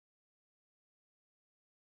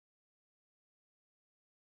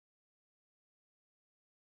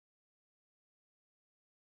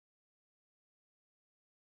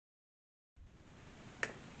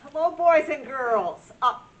Hello, boys and girls.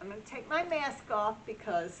 I'm going to take my mask off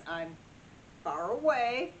because I'm far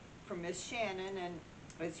away from Miss Shannon, and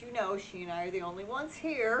as you know, she and I are the only ones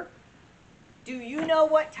here. Do you know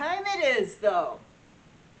what time it is, though?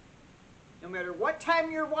 No matter what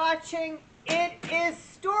time you're watching, it is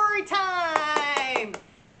story time!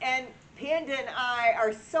 And Panda and I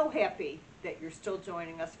are so happy that you're still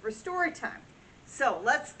joining us for story time. So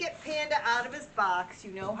let's get Panda out of his box.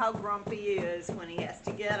 You know how grumpy he is when he has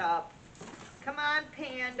to get up. Come on,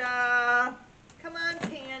 Panda. Come on,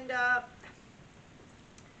 Panda.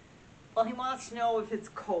 Well, he wants to know if it's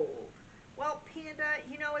cold. Well, Panda,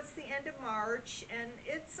 you know, it's the end of March, and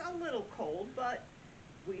it's a little cold, but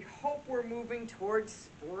we hope we're moving towards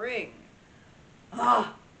spring.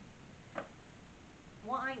 Ah!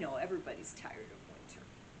 Well, I know everybody's tired of winter.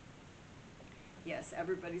 Yes,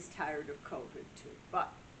 everybody's tired of COVID too,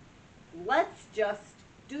 but let's just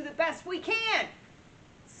do the best we can.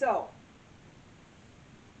 So,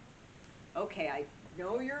 okay, I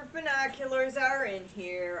know your binoculars are in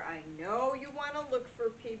here. I know you want to look for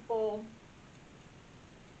people.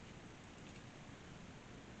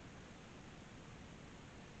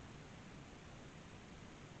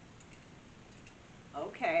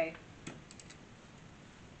 Okay.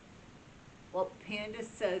 Well, Panda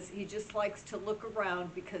says he just likes to look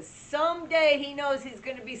around because someday he knows he's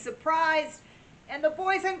going to be surprised and the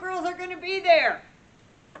boys and girls are going to be there.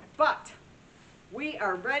 But we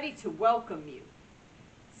are ready to welcome you.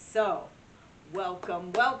 So,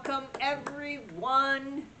 welcome, welcome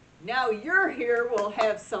everyone. Now you're here, we'll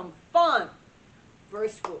have some fun.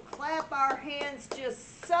 First we'll clap our hands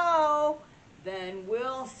just so, then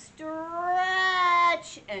we'll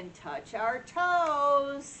stretch and touch our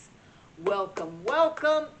toes. Welcome,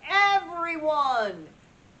 welcome everyone.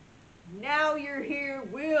 Now you're here,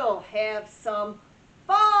 we'll have some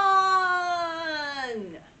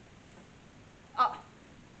fun.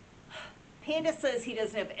 Panda says he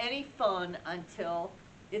doesn't have any fun until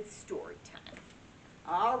it's story time.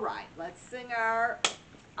 All right, let's sing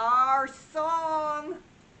our song.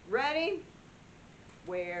 Ready?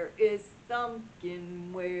 Where is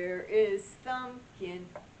Thumbkin? Where is Thumbkin?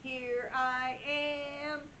 Here I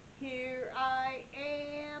am. Here I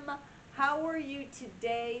am. How are you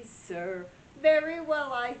today, sir? Very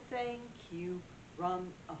well, I thank you.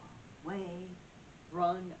 Run away,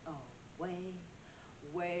 run away.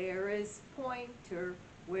 Where is Pointer?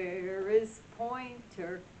 Where is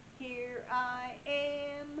Pointer? Here I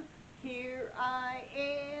am, here I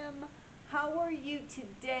am. How are you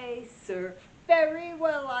today, sir? Very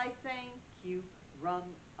well, I thank you.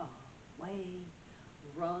 Run away,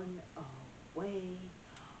 run away.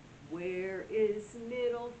 Where is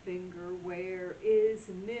Middle Finger? Where is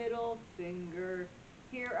Middle Finger?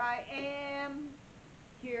 Here I am,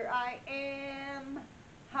 here I am.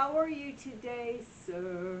 How are you today,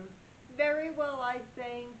 sir? Very well, I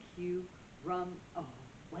thank you. Run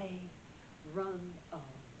away, run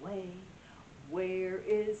away. Where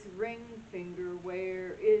is Ring Finger?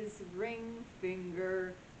 Where is Ring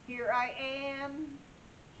Finger? Here I am,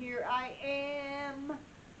 here I am.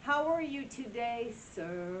 How are you today,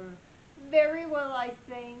 sir? Very well, I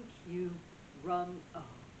thank you. Run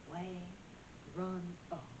away, run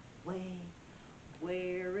away.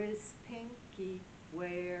 Where is Pinky?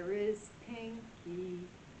 Where is Pinky?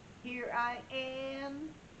 Here I am,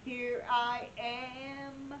 here I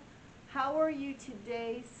am. How are you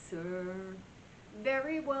today, sir?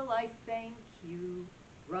 Very well, I thank you.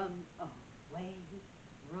 Run away,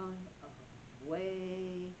 run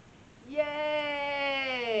away.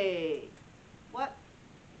 Yay! What?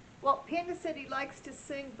 Well, Panda said he likes to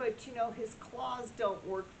sing, but you know, his claws don't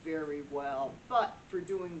work very well, but for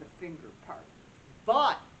doing the finger part.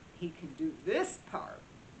 But he can do this part.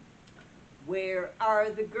 Where are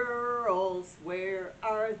the girls? Where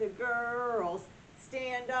are the girls?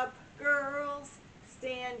 Stand up, girls.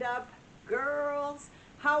 Stand up, girls.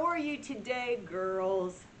 How are you today,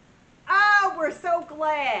 girls? Ah, we're so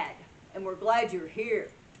glad. And we're glad you're here.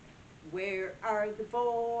 Where are the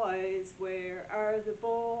boys? Where are the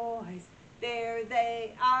boys? There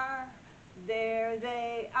they are. There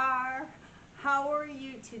they are. How are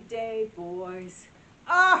you today, boys?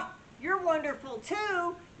 Ah, you're wonderful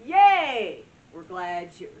too. Yay! We're glad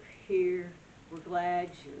you're here. We're glad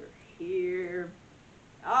you're here.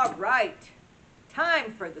 All right,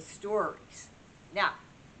 time for the stories. Now,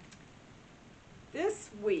 this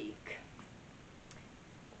week,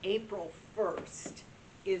 April 1st,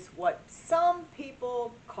 is what some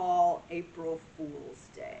people call April Fool's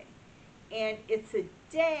Day. And it's a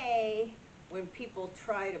day when people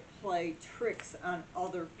try to play tricks on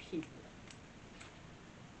other people.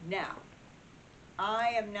 Now, I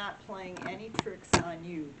am not playing any tricks on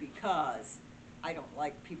you because I don't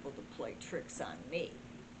like people to play tricks on me.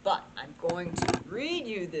 But I'm going to read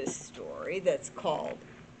you this story that's called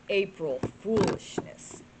April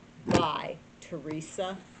Foolishness by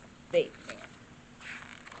Teresa Bateman.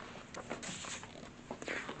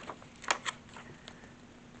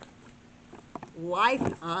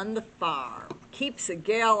 Life on the farm keeps a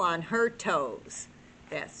gal on her toes.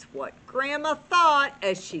 That's what Grandma thought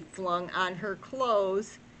as she flung on her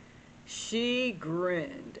clothes. She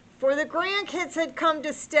grinned, for the grandkids had come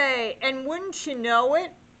to stay, and wouldn't you know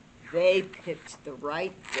it, they picked the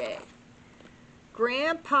right day.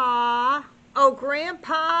 Grandpa, oh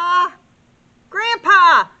Grandpa,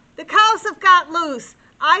 Grandpa, the cows have got loose.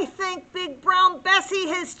 I think Big Brown Bessie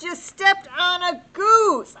has just stepped on a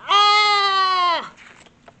goose. Ah!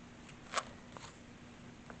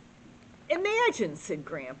 Imagine, said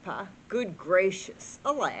Grandpa. Good gracious,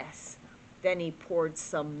 alas. Then he poured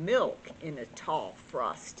some milk in a tall,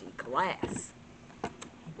 frosty glass.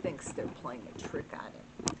 He thinks they're playing a trick on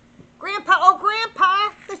him. Grandpa, oh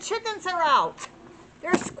Grandpa, the chickens are out.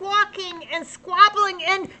 They're squawking and squabbling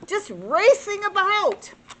and just racing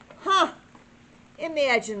about. Huh.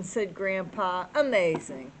 Imagine, said Grandpa.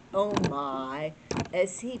 Amazing. Oh my.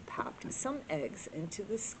 As he popped some eggs into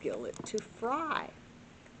the skillet to fry.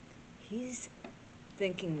 He's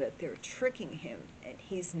thinking that they're tricking him, and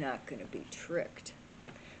he's not going to be tricked.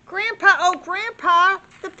 Grandpa, oh Grandpa,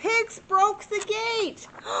 the pigs broke the gate.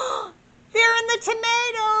 They're in the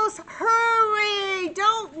tomatoes. Hurry,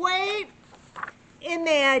 don't wait.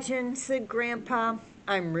 Imagine, said Grandpa.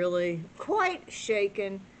 I'm really quite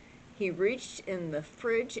shaken. He reached in the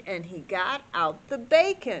fridge and he got out the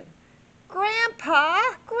bacon. Grandpa,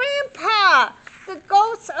 Grandpa, the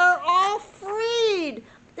goats are all freed.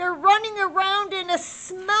 They're running around in a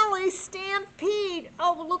smelly stampede.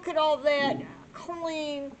 Oh, look at all that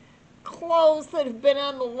clean clothes that have been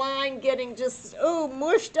on the line getting just,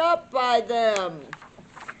 mushed up by them.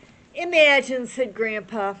 Imagine, said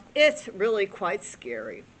Grandpa, it's really quite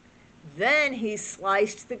scary. Then he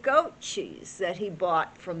sliced the goat cheese that he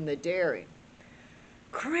bought from the dairy.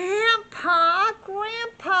 Grandpa,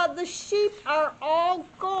 Grandpa, the sheep are all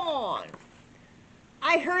gone.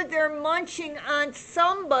 I heard they're munching on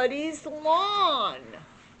somebody's lawn.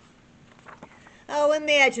 Oh,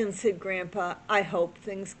 imagine, said Grandpa. I hope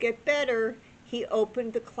things get better. He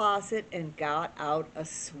opened the closet and got out a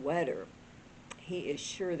sweater. He is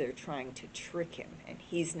sure they're trying to trick him, and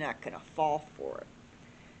he's not going to fall for it.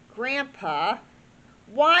 Grandpa,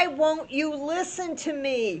 why won't you listen to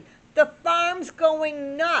me? The farm's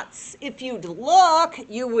going nuts. If you'd look,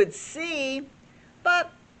 you would see.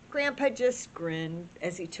 But Grandpa just grinned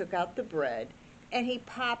as he took out the bread, and he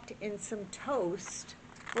popped in some toast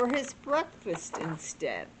for his breakfast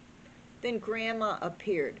instead. Then Grandma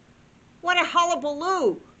appeared. What a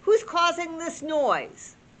hullabaloo! Who's causing this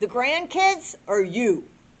noise? The grandkids or you?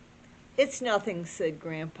 It's nothing, said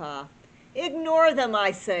Grandpa. Ignore them,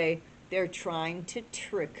 I say. They're trying to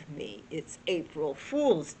trick me. It's April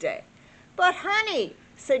Fool's Day. But honey,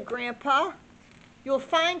 said Grandpa, you'll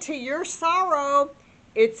find to your sorrow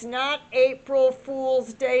it's not April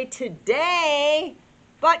Fool's Day today,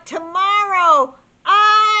 but tomorrow.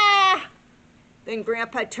 Ah! Then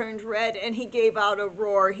Grandpa turned red and he gave out a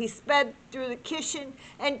roar. He sped through the kitchen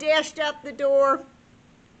and dashed out the door.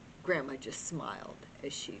 Grandma just smiled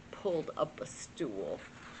as she pulled up a stool.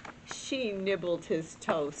 She nibbled his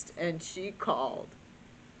toast and she called,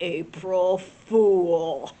 April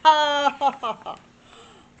Fool.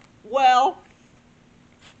 Well,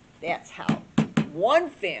 that's how one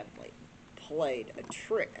family played a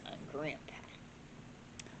trick on Grandpa.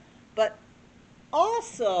 But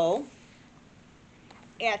also,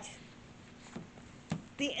 at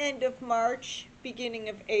the end of March, beginning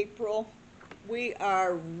of April, we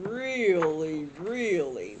are really,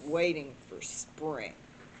 really waiting for spring.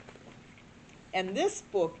 And this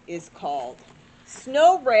book is called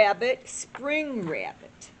Snow Rabbit, Spring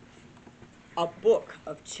Rabbit, a book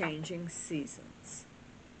of changing seasons.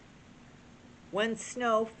 When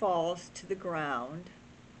snow falls to the ground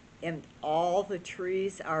and all the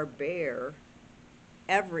trees are bare,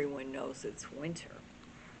 everyone knows it's winter,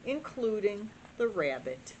 including the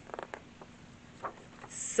rabbit.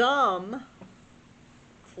 Some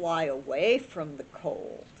fly away from the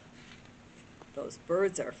cold. Those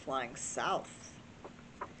birds are flying south.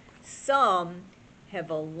 Some have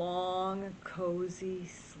a long, cozy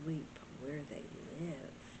sleep where they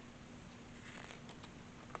live.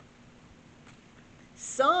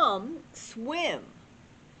 Some swim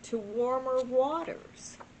to warmer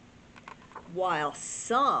waters, while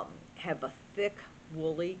some have a thick,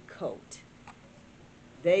 woolly coat.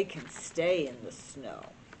 they can stay in the snow.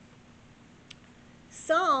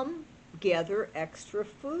 Some gather extra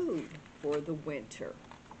food for the winter,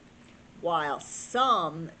 while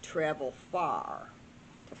some travel far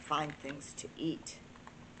to find things to eat.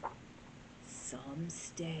 Some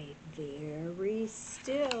stay very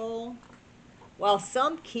still, while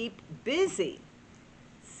some keep busy.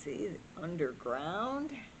 See,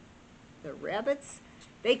 underground, the rabbits,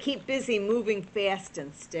 they keep busy moving fast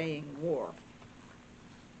and staying warm.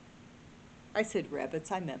 I said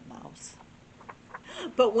rabbits, I meant mouse.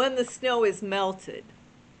 But when the snow is melted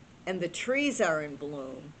and the trees are in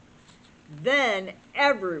bloom, then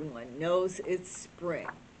everyone knows it's spring,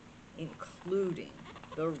 including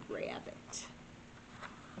the rabbit.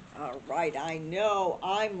 All right, I know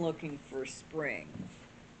I'm looking for spring.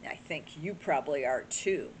 I think you probably are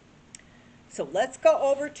too. So let's go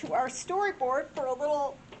over to our storyboard for a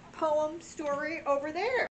little poem story over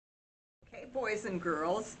there. Okay, boys and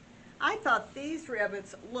girls, I thought these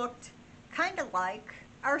rabbits looked kind of like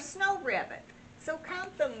our snow rabbit. So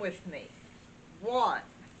count them with me. 1,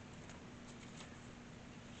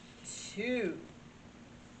 2,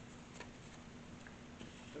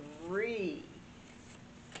 3.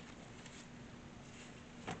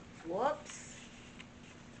 Whoops.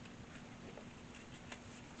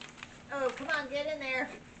 Oh, come on, get in there.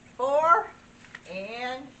 4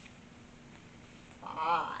 and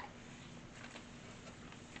 5.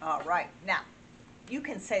 All right, now, you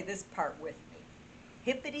can say this part with me.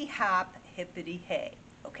 Hippity hop, hippity hey.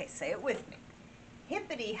 Okay, say it with me.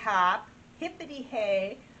 Hippity hop, hippity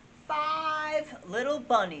hey, 5 little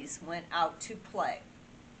bunnies went out to play.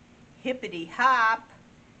 Hippity hop,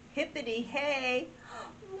 hippity hey,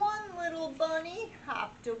 1 little bunny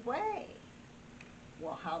hopped away.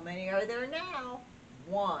 Well, how many are there now?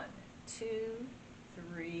 1, 2,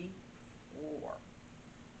 3, 4.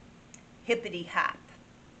 Hippity hop,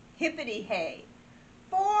 hippity hey,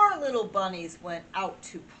 4 little bunnies went out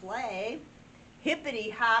to play. Hippity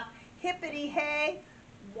hop, hippity hey,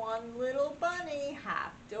 1 little bunny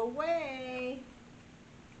hopped away.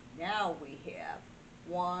 Now we have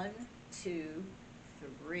 1, 2,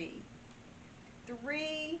 3.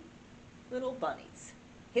 3 little bunnies.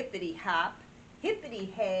 Hippity hop, hippity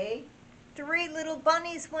hey, 3 little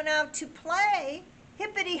bunnies went out to play.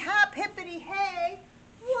 Hippity hop, hippity hey,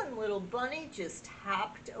 1 little bunny just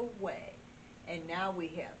hopped away. And now we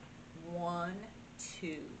have 1,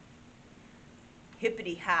 2.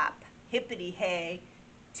 Hippity hop, hippity hey,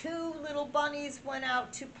 2 little bunnies went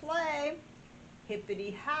out to play.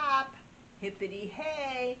 Hippity hop, hippity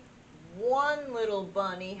hey, 1 little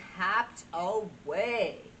bunny hopped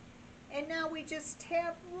away. And now we just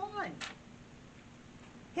have 1.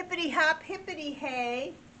 Hippity hop, hippity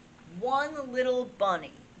hey, 1 little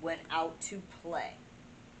bunny went out to play.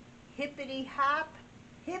 Hippity hop,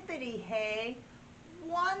 hippity hey,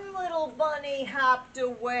 1 little bunny hopped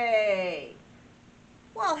away.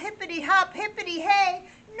 Well, hippity hop, hippity hey,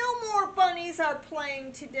 no more bunnies are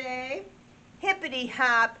playing today. Hippity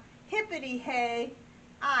hop, hippity hey,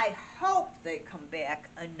 I hope they come back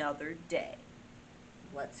another day.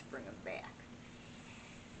 Let's bring them back.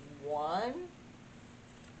 1,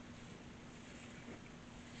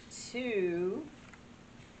 2,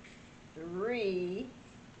 3,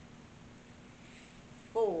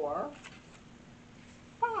 4,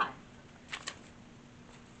 5.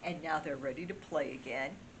 And now they're ready to play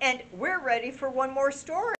again. And we're ready for one more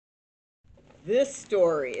story. This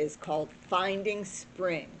story is called Finding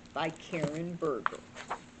Spring by Karen Berger.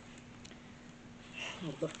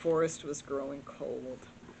 Oh, the forest was growing cold.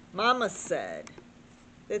 Mama said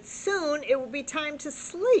that soon it would be time to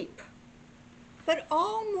sleep. But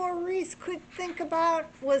all Maurice could think about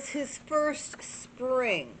was his first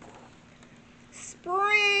spring.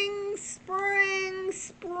 Spring, spring,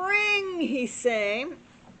 spring, he sang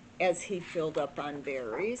as he filled up on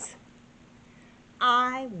berries.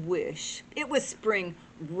 I wish it was spring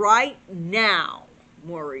right now,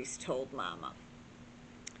 Maurice told Mama.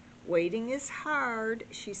 Waiting is hard,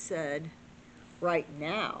 she said. Right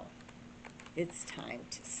now, it's time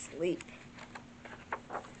to sleep.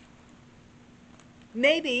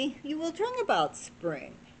 Maybe you will dream about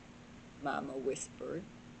spring, Mama whispered.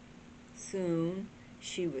 Soon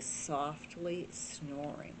she was softly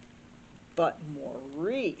snoring, but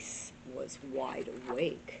Maurice was wide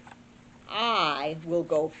awake. I will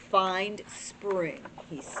go find spring,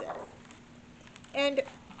 he said. And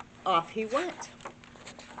off he went.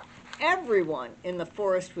 Everyone in the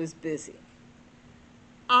forest was busy.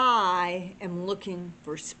 I am looking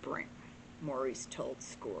for spring, Maurice told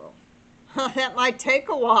Squirrel. That might take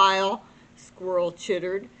a while, Squirrel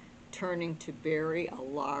chittered, turning to bury a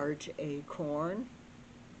large acorn.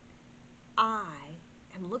 I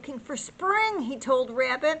am looking for spring, he told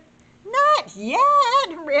Rabbit. Not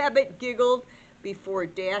yet, Rabbit giggled before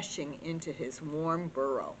dashing into his warm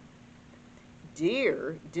burrow.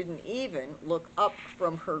 Deer didn't even look up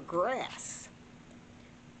from her grass.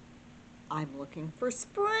 I'm looking for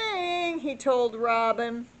spring, he told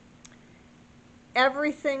Robin.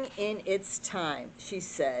 Everything in its time, she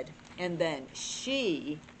said, and then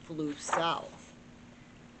she flew south.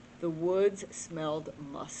 The woods smelled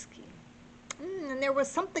musky, and there was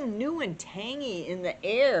something new and tangy in the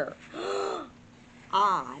air.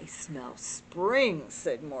 I smell spring,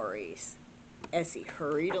 said Maurice, as he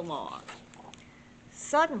hurried along.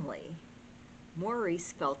 Suddenly,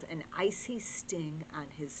 Maurice felt an icy sting on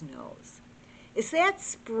his nose. Is that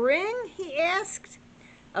spring? He asked.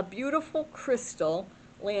 A beautiful crystal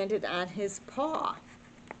landed on his paw.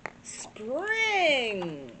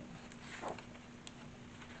 Spring!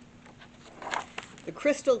 The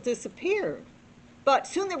crystal disappeared. But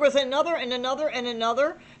soon there was another and another and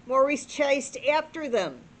another. Maurice chased after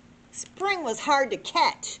them. Spring was hard to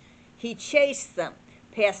catch. He chased them,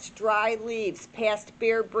 past dry leaves, past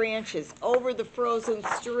bare branches, over the frozen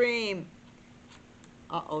stream.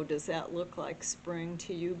 Uh-oh, does that look like spring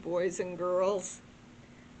to you, boys and girls?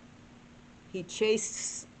 He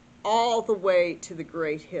chased all the way to the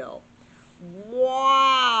great hill.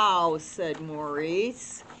 Wow, said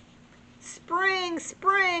Maurice. Spring,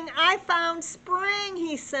 spring, I found spring,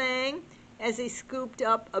 he sang as he scooped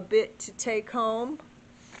up a bit to take home.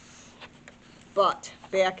 But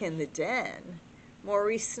back in the den,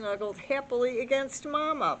 Maurice snuggled happily against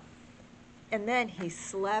Mama. And then he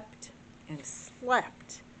slept and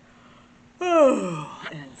slept. Oh,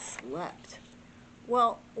 and slept.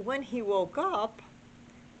 Well, when he woke up,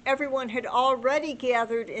 everyone had already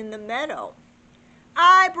gathered in the meadow.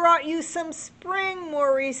 I brought you some spring,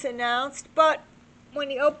 Maurice announced, but when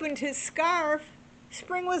he opened his scarf,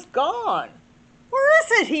 spring was gone. Where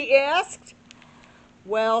is it? He asked.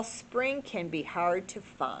 Well, spring can be hard to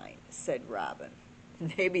find, said Robin.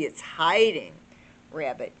 Maybe it's hiding,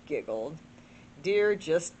 Rabbit giggled. Deer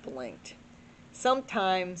just blinked.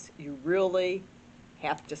 Sometimes you really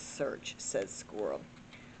have to search, said Squirrel.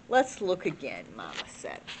 Let's look again, Mama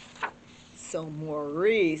said. So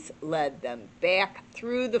Maurice led them back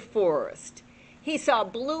through the forest. He saw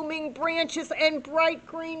blooming branches and bright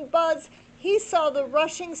green buds. He saw the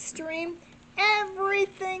rushing stream.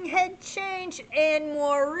 Everything had changed, and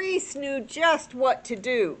Maurice knew just what to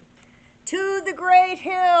do. To the great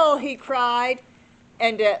hill, he cried,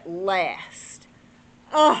 and at last,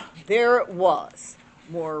 there it was.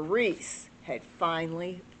 Maurice had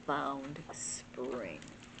finally found spring.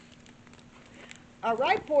 All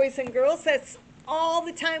right, boys and girls, that's all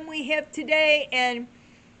the time we have today, and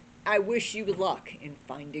I wish you luck in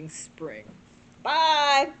finding spring.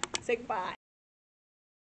 Bye. Say goodbye.